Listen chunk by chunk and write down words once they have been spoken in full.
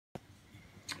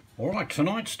Alright,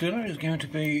 tonight's dinner is going to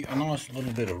be a nice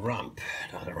little bit of rump.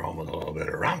 Nothing wrong with a little bit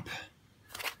of rump.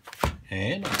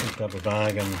 And I picked up a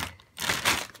bargain,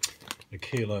 a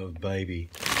kilo of baby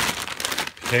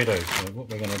potatoes. So what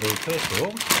we're going to do first of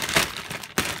all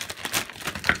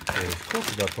is cook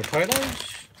the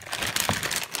potatoes,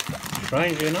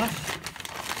 strangely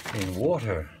enough, in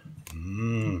water.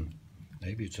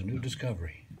 Maybe it's a new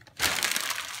discovery.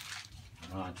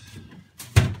 Right,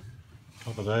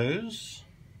 top of those.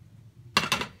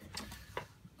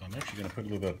 I'm actually going to put a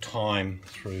little bit of thyme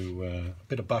through, a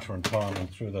bit of butter and thyme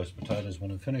through those potatoes when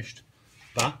I'm finished.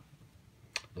 But a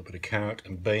little bit of carrot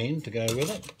and bean to go with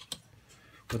it,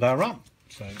 with our rump.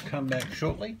 So come back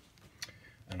shortly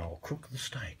and I'll cook the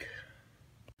steak.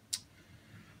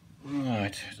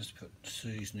 Right, just put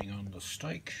seasoning on the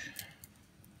steak.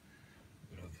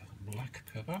 A bit of black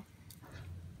pepper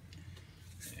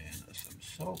and some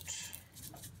salt.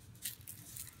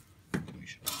 We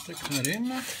should stick that in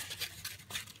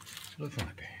the fry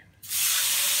pan.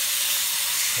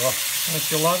 Oh, don't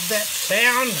you love that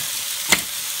sound?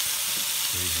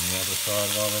 Season the other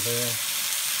side over there.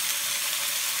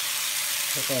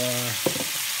 Pepper,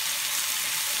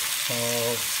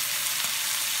 salt.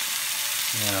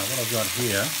 Now what I've got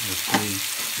here, you'll see,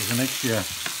 is a mixture of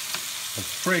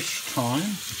fresh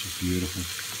thyme, which is beautiful,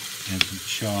 and some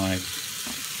chive.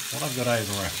 What I've got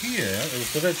over here is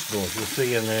the vegetables. You'll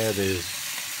see in there there's,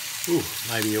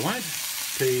 maybe you won't,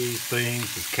 peas,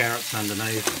 beans, there's carrots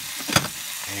underneath,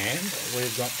 and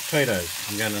we've got potatoes.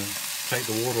 I'm going to take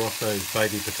the water off those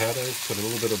baby potatoes, put a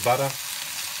little bit of butter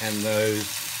and those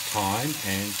thyme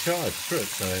and chives through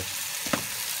it. So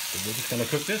we're just going to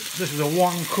cook this. This is a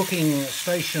one cooking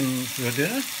station for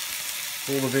dinner.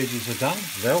 All the veggies are done.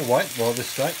 They'll wait while this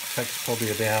steak takes probably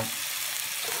about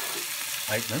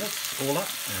 8 minutes all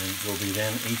up, and we'll be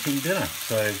then eating dinner.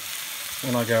 So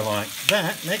when I go like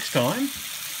that next time,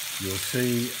 you'll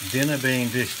see dinner being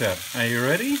dished up. Are you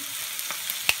ready?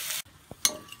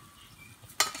 How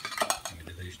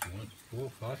many of these do you want? 4,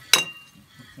 5?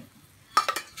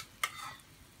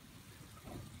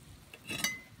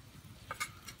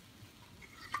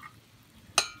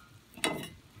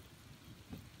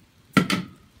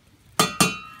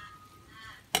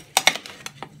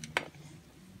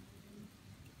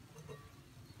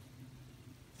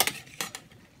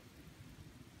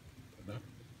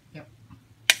 Yep.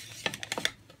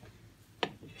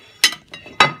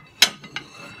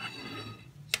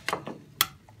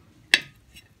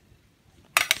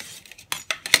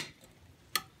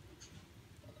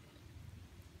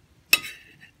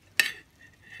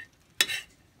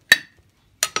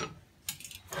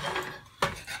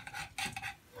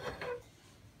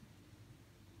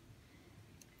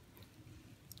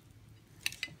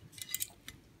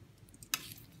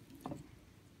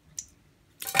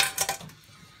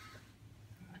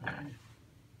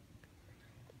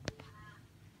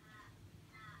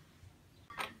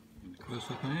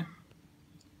 Close up there.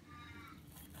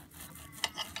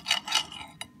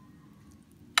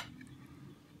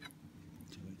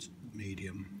 So it's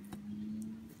medium.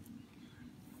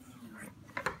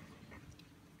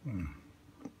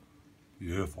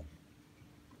 Beautiful.